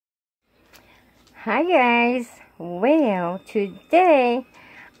Hi guys, well today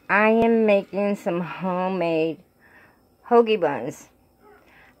I am making some homemade hoagie buns.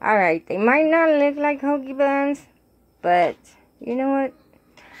 Alright, they might not look like hoagie buns, but you know what,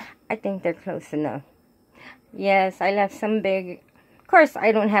 I think they're close enough. Yes, I left some big. Of course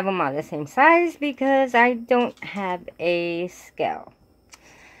I don't have them all the same size because I don't have a scale.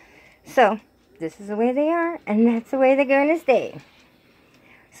 So this is the way they are, and that's the way they're going to stay.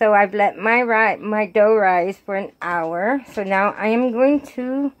 So I've let my dough rise for an hour. So now I am going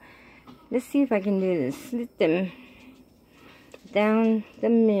to, let's see if I can do this. Slit them down the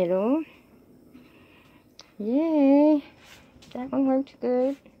middle. Yay! That one worked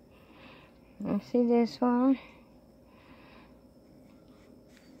good. Let's see this one.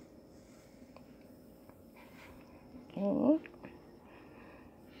 Okay.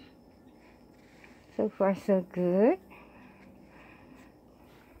 So far so good.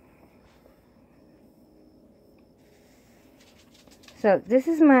 So this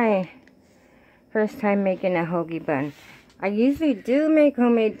is my first time making a hoagie bun. I usually do make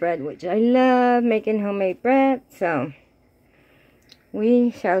homemade bread, which I love making homemade bread. So we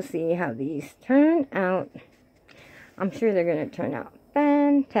shall see how these turn out. I'm sure they're going to turn out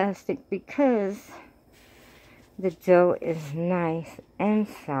fantastic because the dough is nice and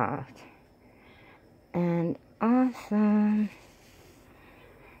soft and awesome.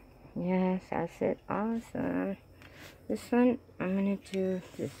 Yes, that's it. Awesome. This one, I'm going to do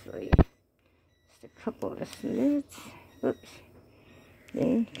this way. Just a couple of slits. Oops.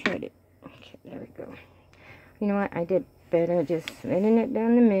 Then cut it. Okay, there we go. You know what? I did better just slitting it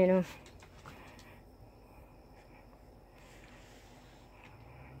down the middle.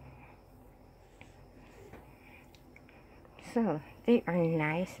 So, they are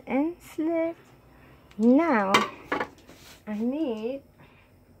nice and slit. Now, I need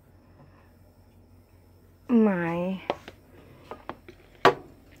my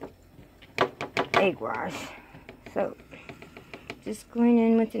egg wash. So just going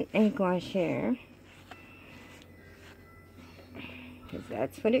in with an egg wash here because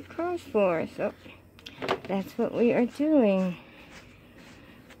that's what it calls for. So that's what we are doing.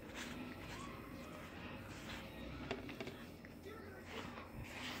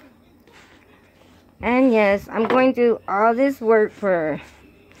 And yes, I'm going to do all this work for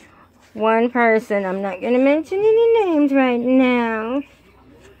one person. I'm not going to mention any names right now,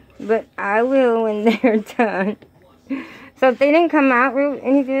 but I will when they're done. So if they didn't come out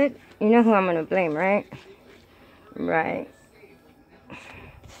any good, you know who I'm going to blame, right? Right.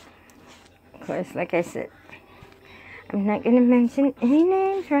 Of course, like I said, I'm not going to mention any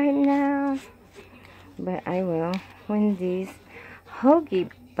names right now, but I will when these hoagie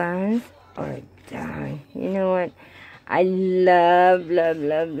buns are done. You know what? I love, love,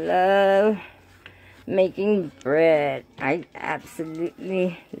 love, love making bread. I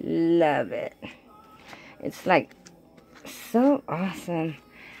absolutely love it. It's like so awesome.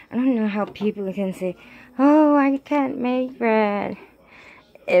 I don't know how people can say, oh, I can't make bread.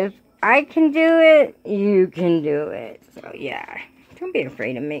 If I can do it, you can do it. So yeah, don't be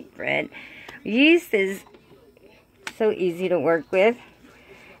afraid to make bread. Yeast is so easy to work with.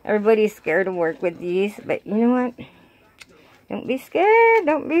 Everybody's scared to work with yeast, but you know what? Don't be scared.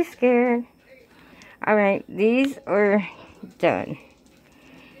 Don't be scared. Alright, these are done.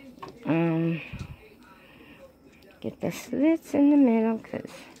 Get the slits in the middle because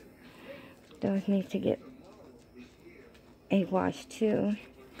those need to get egg wash too.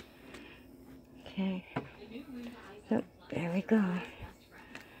 Okay. So, there we go.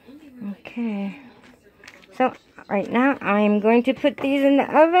 Okay. So, right now I'm going to put these in the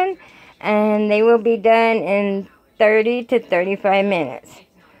oven and they will be done in 30 to 35 minutes.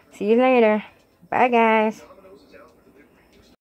 See you later. Bye guys.